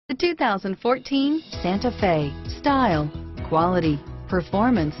The 2014 Santa Fe. Style, quality,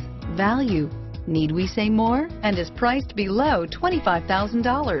 performance, value. Need we say more? And is priced below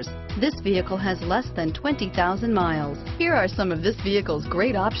 $25,000. This vehicle has less than 20,000 miles. Here are some of this vehicle's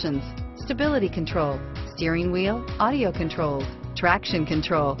great options: stability control, steering wheel audio controls, traction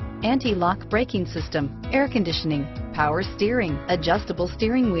control, anti-lock braking system, air conditioning, power steering, adjustable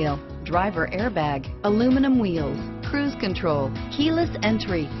steering wheel, driver airbag, aluminum wheels, cruise control, keyless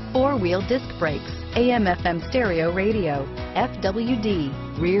entry, four-wheel disc brakes, AM/FM stereo radio, FWD,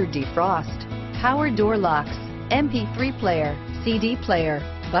 rear defrost, power door locks, MP3 player, CD player,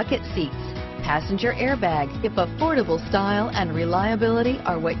 bucket seats, passenger airbag. If affordable style and reliability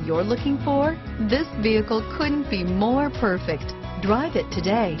are what you're looking for, this vehicle couldn't be more perfect. Drive it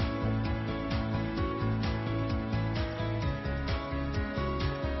today.